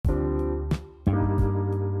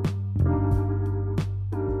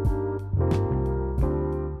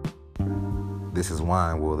This is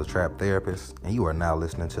Winewood, the Trap Therapist, and you are now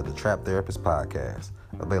listening to the Trap Therapist Podcast,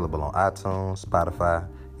 available on iTunes, Spotify,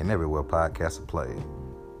 and everywhere podcasts are played.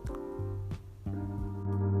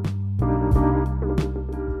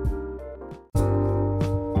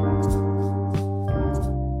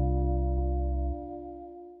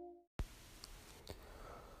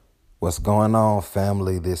 What's going on,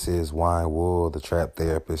 family? This is Winewood, the Trap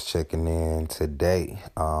Therapist, checking in today.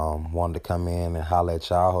 Wanted to come in and holler at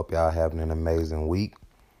y'all. Hope y'all having an amazing week.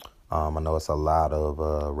 I know it's a lot of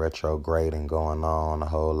retrograding going on, a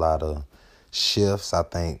whole lot of shifts. I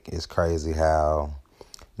think it's crazy how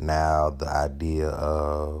now the idea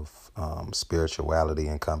of spirituality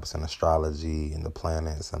encompassing astrology and the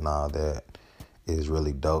planets and all that is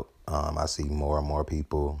really dope. I see more and more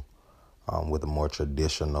people with a more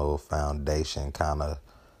traditional foundation kind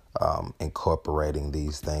of incorporating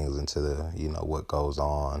these things into what goes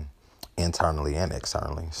on internally and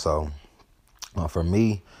externally. So for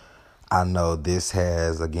me, I know this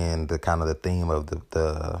has, again, the theme of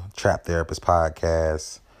the Trap Therapist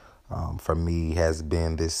Podcast, for me, has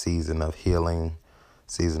been this season of healing,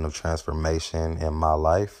 season of transformation in my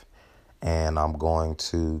life. And I'm going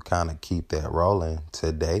to kind of keep that rolling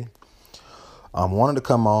today. I wanted to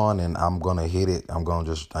come on and I'm going to hit it. I ain't going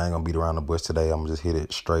to beat around the bush today. I'm going to just hit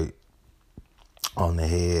it straight on the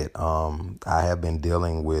head. I have been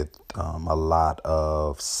dealing with a lot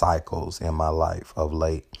of cycles in my life of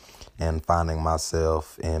late, and finding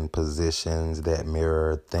myself in positions that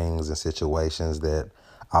mirror things and situations that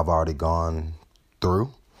I've already gone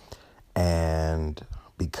through. And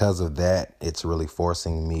because of that, it's really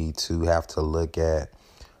forcing me to have to look at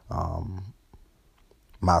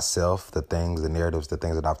myself, the narratives, the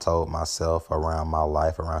things that I've told myself around my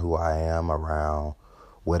life, around who I am, around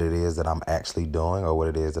what it is that I'm actually doing or what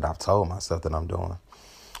it is that I've told myself that I'm doing.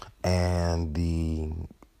 And the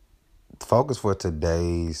focus for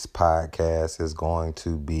today's podcast is going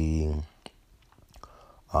to be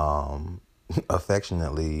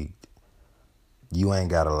affectionately, you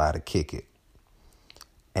ain't got a lot to kick it.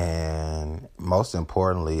 And most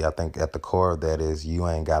importantly, I think at the core of that is you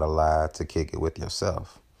ain't got a lot to kick it with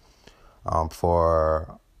yourself.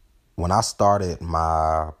 For when I started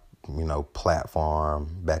my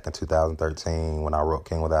platform back in 2013, when I wrote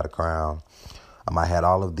King Without a Crown, I had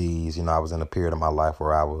all of these, I was in a period of my life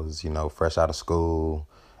where I was, fresh out of school,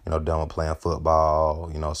 done with playing football,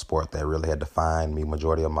 a sport that really had defined me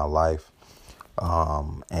majority of my life.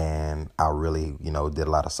 And I really, did a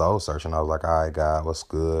lot of soul searching. I was like, all right, God, what's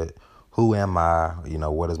good? Who am I?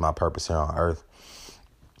 What is my purpose here on earth?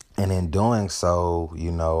 And in doing so,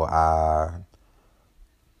 I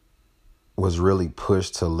was really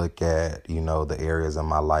pushed to look at, the areas in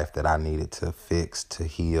my life that I needed to fix, to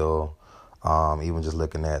heal. Even just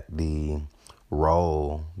looking at the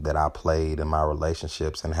role that I played in my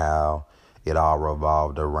relationships and how it all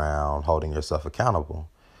revolved around holding yourself accountable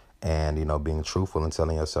and, being truthful and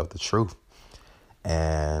telling yourself the truth.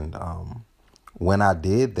 And when I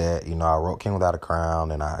did that, I wrote King Without a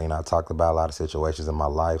Crown, and I talked about a lot of situations in my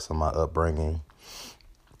life, so my upbringing,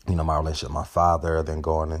 my relationship with my father, then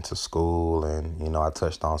going into school, and, I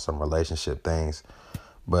touched on some relationship things.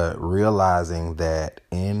 But realizing that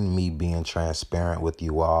in me being transparent with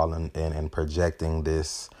you all and projecting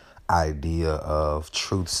this idea of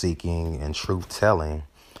truth seeking and truth telling,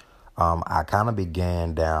 I kind of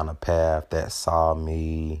began down a path that saw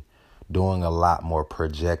me doing a lot more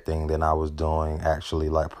projecting than I was doing actually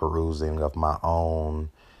like perusing of my own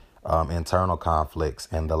internal conflicts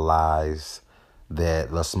and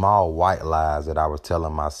the small white lies that I was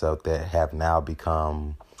telling myself that have now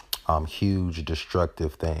become huge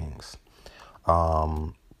destructive things.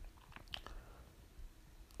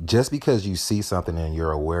 Just because you see something and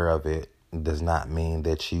you're aware of it does not mean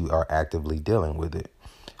that you are actively dealing with it.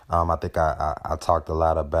 I think I talked a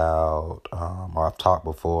lot about, or I've talked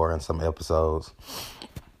before in some episodes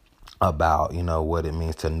about, what it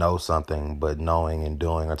means to know something, but knowing and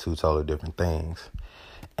doing are two totally different things.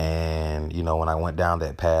 And, when I went down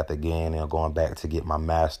that path again, going back to get my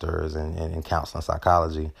master's in counseling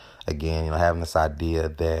psychology, again, having this idea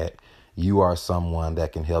that you are someone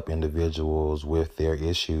that can help individuals with their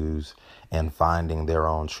issues and finding their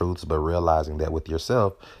own truths, but realizing that with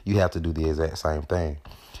yourself, you have to do the exact same thing.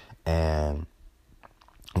 And,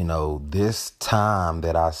 this time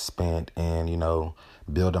that I spent in,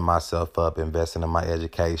 building myself up, investing in my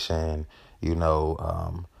education,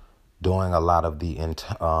 doing a lot of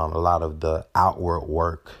the outward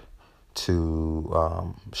work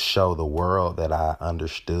to show the world that I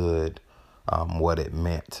understood what it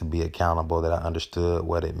meant to be accountable, that I understood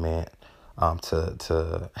what it meant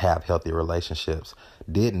to have healthy relationships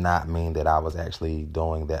did not mean that I was actually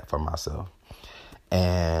doing that for myself.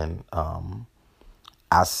 And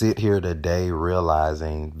I sit here today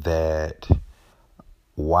realizing that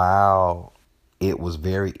while it was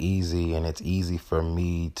very easy, and it's easy for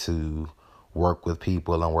me to work with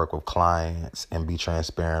people and work with clients and be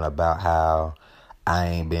transparent about how I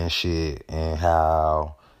ain't been shit and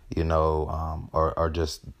how, or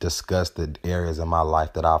just discuss the areas in my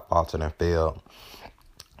life that I faltered and failed.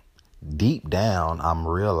 Deep down, I've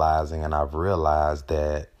realized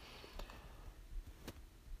that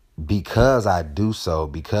because I do so,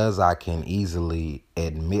 because I can easily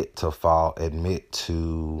admit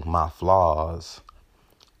to my flaws,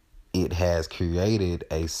 it has created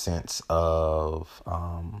a sense of,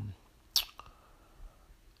 I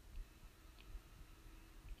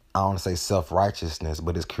don't want to say self-righteousness,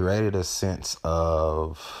 but it's created a sense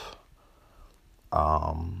of,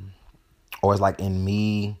 or it's like in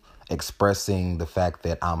me expressing the fact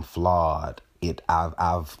that I'm flawed.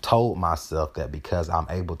 I've told myself that because I'm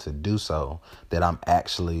able to do so, that I'm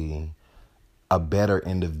actually a better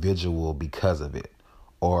individual because of it,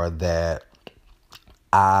 or that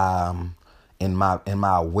in my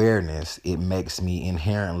awareness, it makes me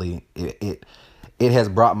inherently, it has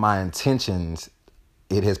brought my intentions,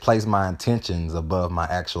 it has placed my intentions above my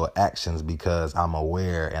actual actions, because I'm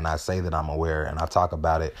aware, and I say that I'm aware, and I talk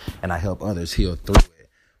about it, and I help others heal through it.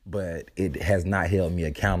 But it has not held me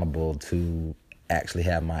accountable to actually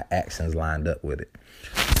have my actions lined up with it.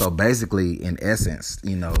 So basically, in essence,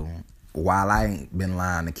 while I ain't been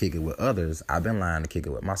lying to kick it with others, I've been lying to kick it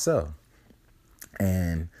with myself.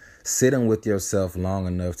 And sitting with yourself long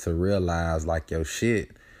enough to realize, like, yo, shit,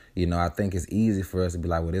 I think it's easy for us to be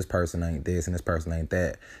like, well, this person ain't this and this person ain't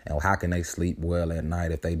that. And how can they sleep well at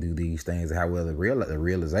night if they do these things? And how well the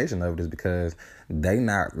realization of it is because they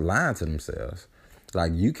not lying to themselves.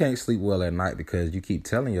 Like, you can't sleep well at night because you keep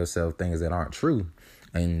telling yourself things that aren't true.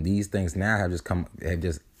 And these things now have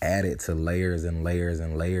just added to layers and layers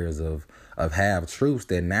and layers of half truths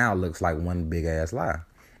that now looks like one big ass lie.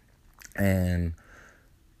 And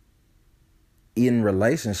in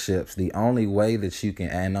relationships, the only way that you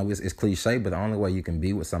can, I know it's cliche, but the only way you can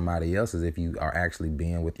be with somebody else is if you are actually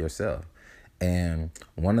being with yourself. And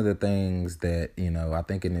one of the things that, I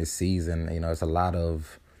think in this season, it's a lot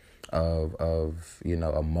of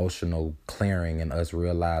emotional clearing and us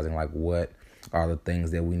realizing, like, what are the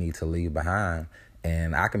things that we need to leave behind.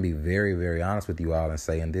 And I can be very, very honest with you all and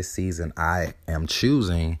say, in this season, I am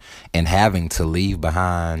choosing and having to leave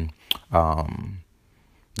behind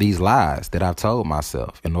these lies that I've told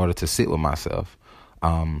myself in order to sit with myself.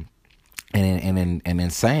 And in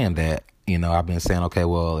saying that, I've been saying, okay,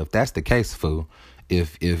 well, if that's the case, fool,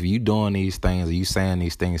 if you doing these things or you saying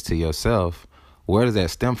these things to yourself, where does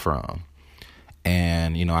that stem from?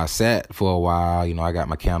 And, I sat for a while, I got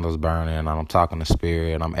my candles burning and I'm talking to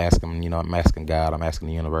spirit and I'm asking God, I'm asking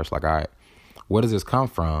the universe, like, all right, where does this come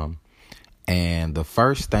from? And the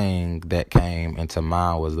first thing that came into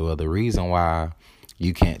mind was, well, the reason why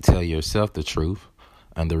you can't tell yourself the truth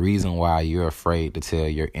and the reason why you're afraid to tell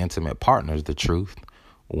your intimate partners the truth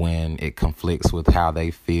when it conflicts with how they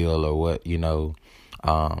feel or what, with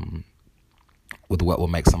what will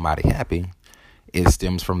make somebody happy. It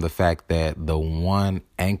stems from the fact that the one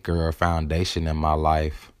anchor or foundation in my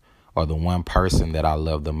life, or the one person that I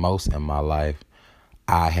love the most in my life,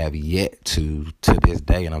 I have yet to this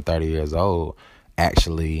day, and I'm 30 years old,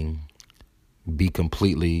 actually be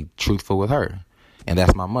completely truthful with her. And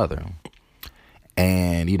that's my mother.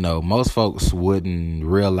 And, most folks wouldn't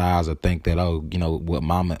realize or think that, what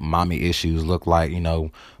mommy issues look like.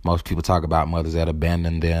 Most people talk about mothers that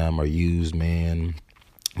abandoned them or used men,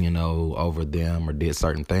 over them or did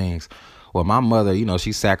certain things. Well, my mother,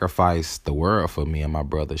 she sacrificed the world for me and my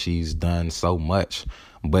brother. She's done so much.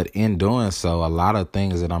 But in doing so, a lot of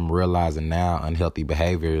things that I'm realizing now, unhealthy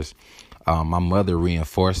behaviors, my mother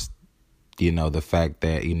reinforced, the fact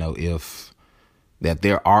that, that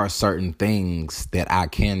there are certain things that I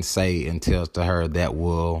can say and tell to her that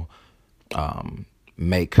will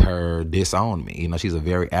make her disown me. She's a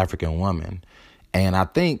very African woman. And I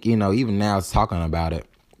think, even now talking about it,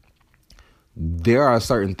 there are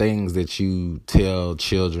certain things that you tell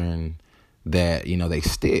children that, they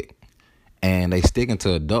stick. And they stick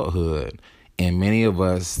into adulthood. And many of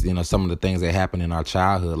us, some of the things that happen in our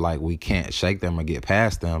childhood, like, we can't shake them or get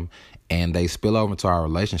past them. And they spill over into our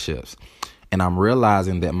relationships. And I'm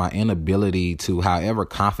realizing that my inability to, however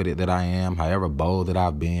confident that I am, however bold that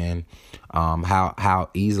I've been, how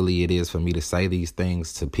easily it is for me to say these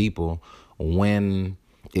things to people when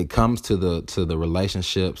it comes to the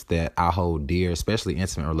relationships that I hold dear, especially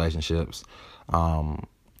intimate relationships,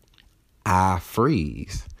 I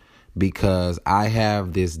freeze because I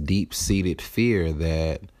have this deep-seated fear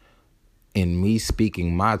that in me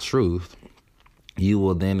speaking my truth, you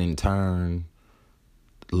will then in turn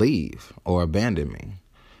leave or abandon me.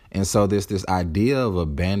 And so there's this idea of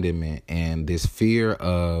abandonment and this fear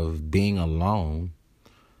of being alone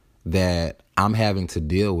that I'm having to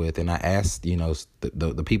deal with. And I asked,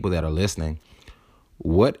 the people that are listening,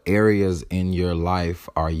 what areas in your life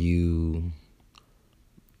are you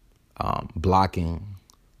blocking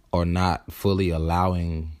or not fully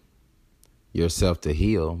allowing yourself to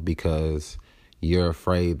heal because you're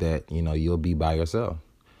afraid that, you'll be by yourself?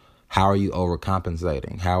 How are you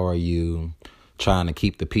overcompensating? How are you trying to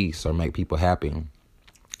keep the peace or make people happy?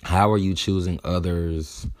 How are you choosing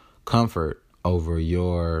others' comfort over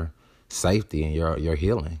your safety and your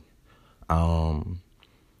healing? And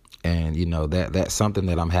that's something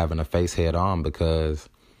that I'm having to face head on, because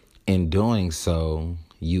in doing so,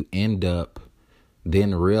 you end up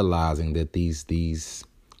then realizing that these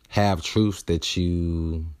have truths that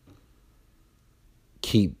you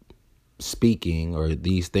keep speaking, or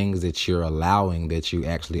these things that you're allowing that you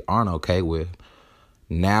actually aren't okay with,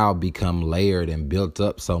 now become layered and built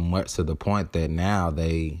up so much to the point that now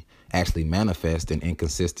they actually manifest in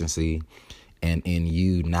inconsistency and in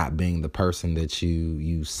you not being the person that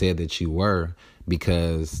you said that you were,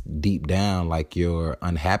 because deep down, like, your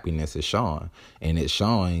unhappiness is showing, and it's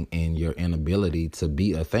showing in your inability to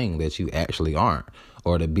be a thing that you actually aren't,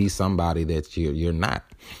 or to be somebody that you're not.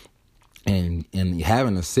 And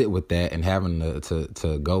having to sit with that and having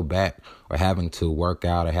to go back, or having to work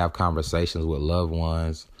out or have conversations with loved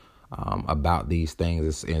ones about these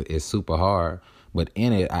things is super hard. But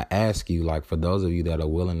in it, I ask you, like, for those of you that are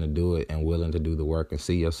willing to do it and willing to do the work and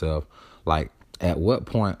see yourself, like, at what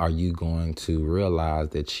point are you going to realize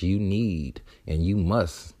that you need and you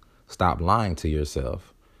must stop lying to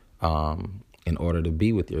yourself in order to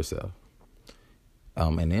be with yourself?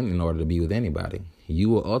 And then in order to be with anybody, you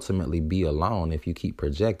will ultimately be alone if you keep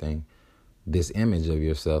projecting this image of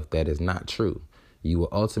yourself that is not true. You will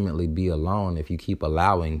ultimately be alone if you keep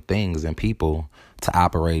allowing things and people to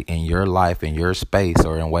operate in your life, in your space,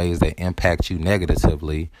 or in ways that impact you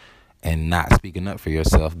negatively, and not speaking up for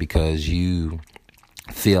yourself because you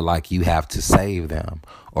feel like you have to save them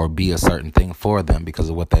or be a certain thing for them because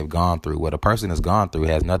of what they've gone through. What a person has gone through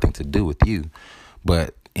has nothing to do with you.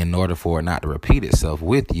 But in order for it not to repeat itself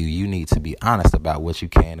with you, you need to be honest about what you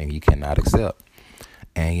can and you cannot accept.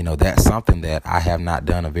 And, that's something that I have not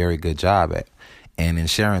done a very good job at. And in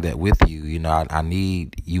sharing that with you, I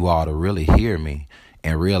need you all to really hear me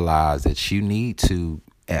and realize that you need to,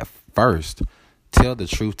 at first, tell the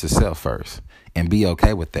truth to self first and be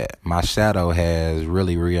okay with that. My shadow has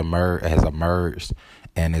really emerged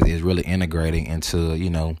and is really integrating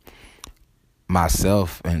into,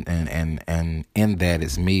 myself, and in that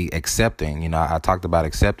it's me accepting. I talked about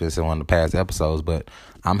acceptance in one of the past episodes, but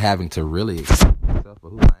I'm having to really accept myself for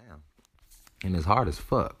who I am, and it's hard as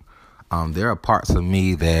fuck. There are parts of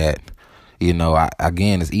me that,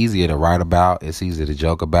 again, it's easier to write about, it's easier to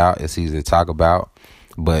joke about, it's easier to talk about,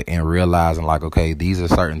 but in realizing, like, okay, these are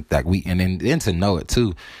certain that and then to know it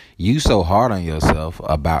too, you so hard on yourself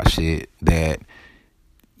about shit that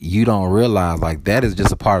you don't realize, like, that is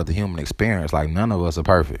just a part of the human experience. Like, none of us are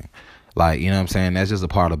perfect. Like, what I'm saying? That's just a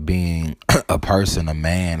part of being a person, a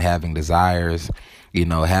man, having desires,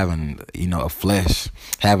 having, a flesh,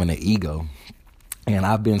 having an ego. And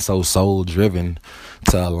I've been so soul driven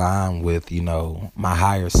to align with, my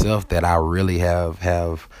higher self that I really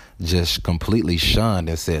have just completely shunned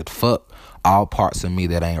and said, fuck all parts of me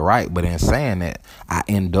that ain't right. But in saying that, I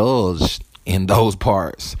indulge in those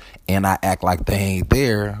parts and I act like they ain't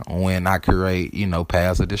there when I create,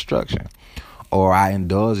 paths of destruction. Or I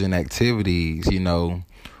indulge in activities,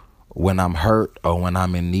 when I'm hurt or when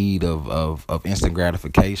I'm in need of instant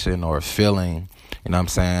gratification or feeling, what I'm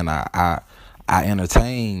saying? I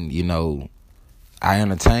entertain, I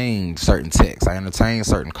entertain certain texts. I entertain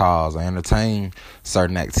certain calls. I entertain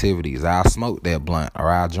certain activities. I'll smoke that blunt, or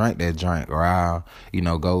I'll drink that drink, or I'll,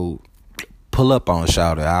 go pull up on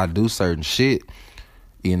shouter. I'll do certain shit,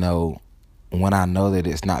 when I know that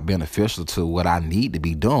it's not beneficial to what I need to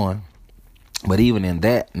be doing. But even in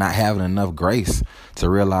that, not having enough grace to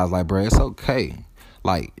realize, like, bro, it's okay.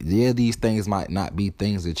 Like, yeah, these things might not be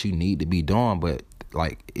things that you need to be doing, but,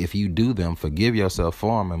 like, if you do them, forgive yourself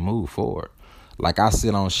for them and move forward. Like, I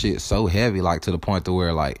sit on shit so heavy, like, to the point to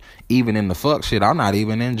where, like, even in the fuck shit, I'm not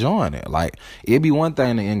even enjoying it. Like, it'd be one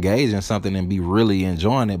thing to engage in something and be really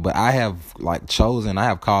enjoying it, but I have, like, I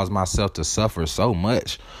have caused myself to suffer so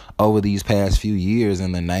much over these past few years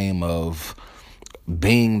in the name of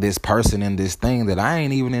being this person in this thing that I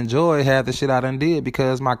ain't even enjoy half the shit I done did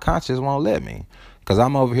because my conscience won't let me. Because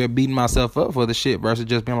I'm over here beating myself up for the shit versus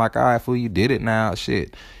just being like, all right, fool, you did it now.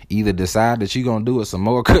 Shit. Either decide that you going to do it some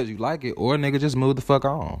more because you like it, or nigga, just move the fuck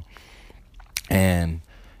on. And,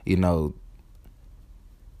 you know,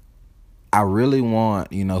 I really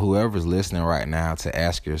want, you know, whoever's listening right now to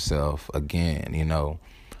ask yourself again, you know,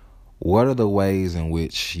 what are the ways in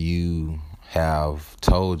which you have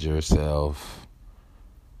told yourself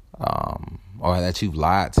or that you've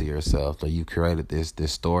lied to yourself, or you created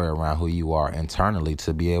this story around who you are internally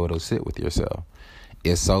to be able to sit with yourself?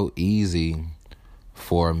 It's so easy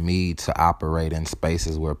for me to operate in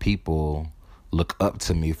spaces where people look up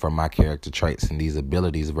to me for my character traits and these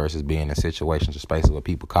abilities versus being in situations or spaces where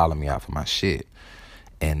people calling me out for my shit.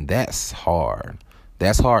 And that's hard.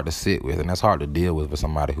 That's hard to sit with, and that's hard to deal with for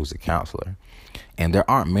somebody who's a counselor. And there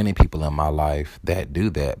aren't many people in my life that do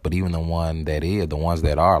that, but even the ones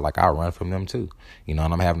that are, like, I run from them too. You know,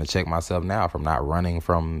 and I'm having to check myself now from not running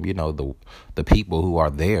from, you know, the people who are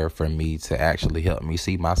there for me to actually help me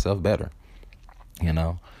see myself better. You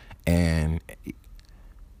know, and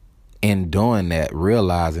in doing that,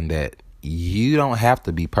 realizing that you don't have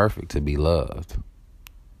to be perfect to be loved.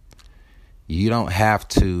 You don't have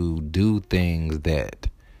to do things that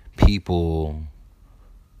people,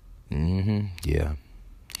 hitting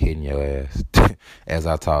your ass as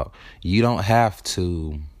I talk. You don't have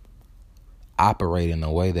to operate in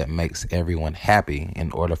a way that makes everyone happy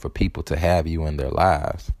in order for people to have you in their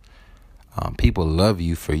lives. People love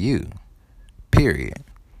you for you, period.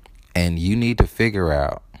 And you need to figure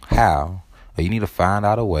out how, or you need to find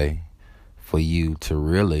out a way for you to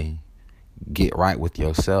really get right with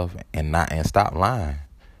yourself and stop lying.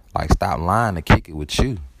 Like, stop lying to kick it with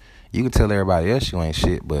you. You can tell everybody else you ain't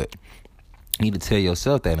shit, but you need to tell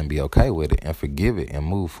yourself that and be okay with it and forgive it and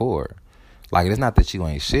move forward. Like, it's not that you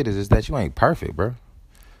ain't shit, it's just that you ain't perfect, bro.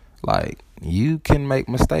 Like, you can make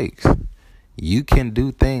mistakes. You can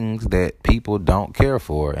do things that people don't care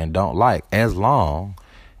for and don't like, as long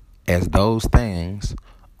as those things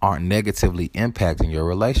aren't negatively impacting your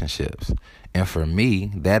relationships. And for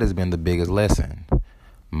me, that has been the biggest lesson.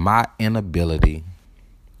 My inability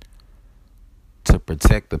to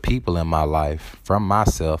protect the people in my life from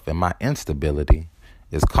myself and my instability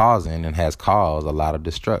is causing and has caused a lot of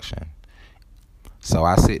destruction. So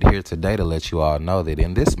I sit here today to let you all know that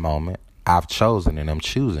in this moment, I've chosen and am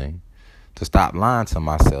choosing to stop lying to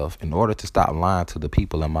myself in order to stop lying to the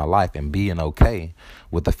people in my life and being okay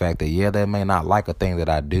with the fact that, yeah, they may not like a thing that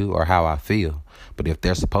I do or how I feel, but if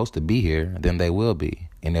they're supposed to be here, then they will be.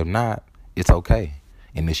 And if not, it's okay.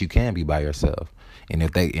 And that you can be by yourself. And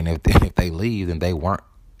if they leave, then they weren't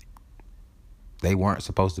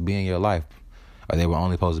supposed to be in your life, or they were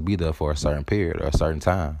only supposed to be there for a certain period or a certain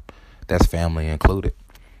time. That's family included.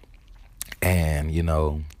 And, you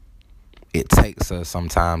know, it takes us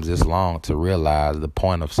sometimes this long to realize the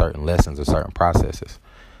point of certain lessons or certain processes.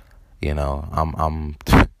 You know, I'm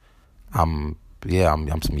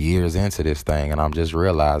some years into this thing, and I'm just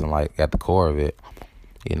realizing, like, at the core of it,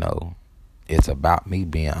 you know, it's about me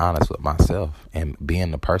being honest with myself and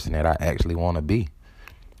being the person that I actually want to be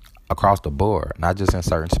across the board, not just in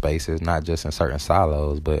certain spaces, not just in certain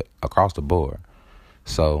silos, but across the board.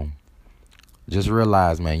 So just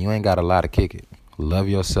realize, man, you ain't got a lot to kick it. Love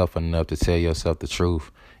yourself enough to tell yourself the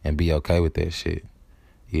truth and be okay with that shit.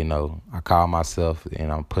 You know, I call myself,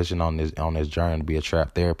 and I'm pushing on this journey to be a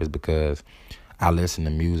trap therapist because I listen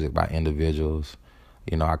to music by individuals.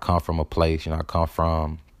 You know, I come from a place, I come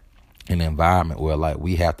from an environment where, like,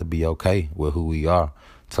 we have to be okay with who we are,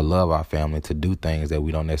 to love our family, to do things that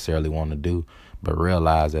we don't necessarily want to do, but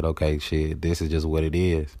realize that, okay, shit, this is just what it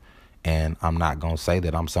is. And I'm not going to say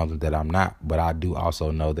that I'm something that I'm not, but I do also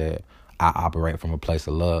know that I operate from a place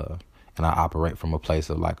of love. And I operate from a place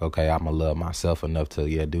of, like, okay, I'm going to love myself enough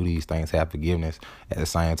to, do these things, have forgiveness. At the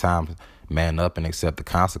same time, man up and accept the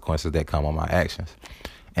consequences that come on my actions.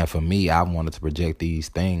 And for me, I wanted to project these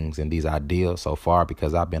things and these ideals so far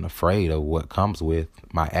because I've been afraid of what comes with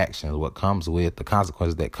my actions, what comes with the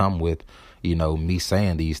consequences that come with, me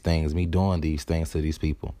saying these things, me doing these things to these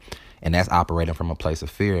people. And that's operating from a place of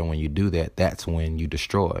fear. And when you do that, that's when you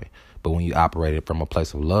destroy. But when you operate it from a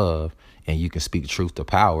place of love and you can speak truth to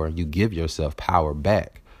power, you give yourself power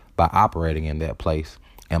back by operating in that place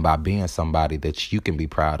and by being somebody that you can be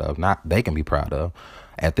proud of, not they can be proud of.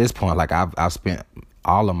 At this point, like I've spent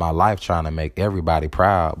all of my life trying to make everybody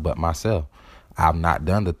proud but myself. I've not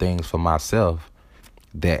done the things for myself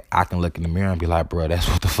that I can look in the mirror and be like, bro, that's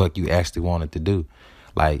what the fuck you actually wanted to do.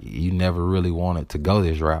 Like, you never really wanted to go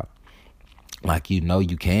this route. Like, you know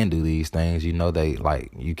you can do these things. You know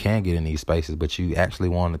you can get in these spaces, but you actually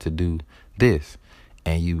wanted to do this.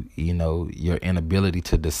 And you know, your inability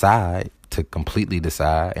to decide, to completely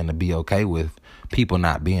decide, and to be okay with people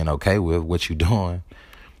not being okay with what you're doing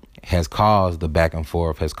has caused the back and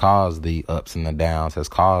forth, has caused the ups and the downs, has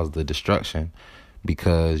caused the destruction,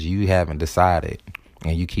 because you haven't decided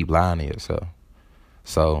and you keep lying to yourself.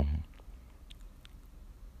 So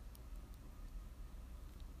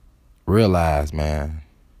realize, man,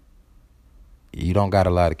 you don't got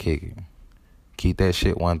a lot of kicking. Keep that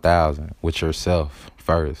shit 1,000 with yourself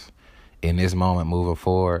first. In this moment moving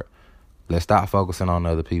forward, let's stop focusing on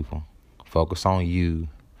other people. Focus on you.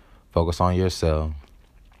 Focus on yourself.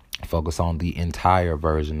 Focus on the entire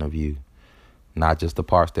version of you, not just the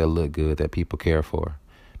parts that look good that people care for.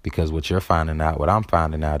 Because what I'm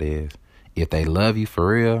finding out is, if they love you for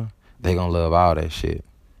real, they gonna love all that shit.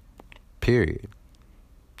 Period.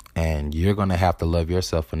 And you're gonna have to love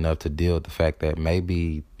yourself enough to deal with the fact that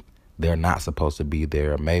maybe they're not supposed to be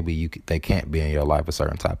there, or maybe they can't be in your life a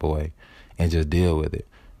certain type of way, and just deal with it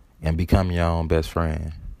and become your own best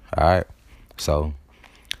friend. All right. So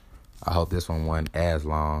I hope this one wasn't as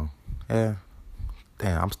long. Yeah.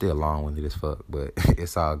 Damn, I'm still long-winded as fuck, but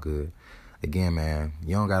it's all good. Again, man,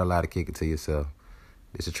 you don't got a lot of kick it to yourself.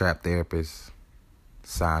 This is Trap Therapist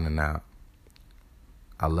signing out.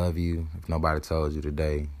 I love you. If nobody told you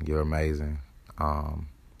today, you're amazing.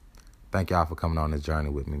 Thank y'all for coming on this journey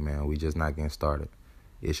with me, man. We just not getting started.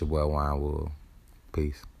 It's your boy, Winewood.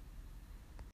 Peace.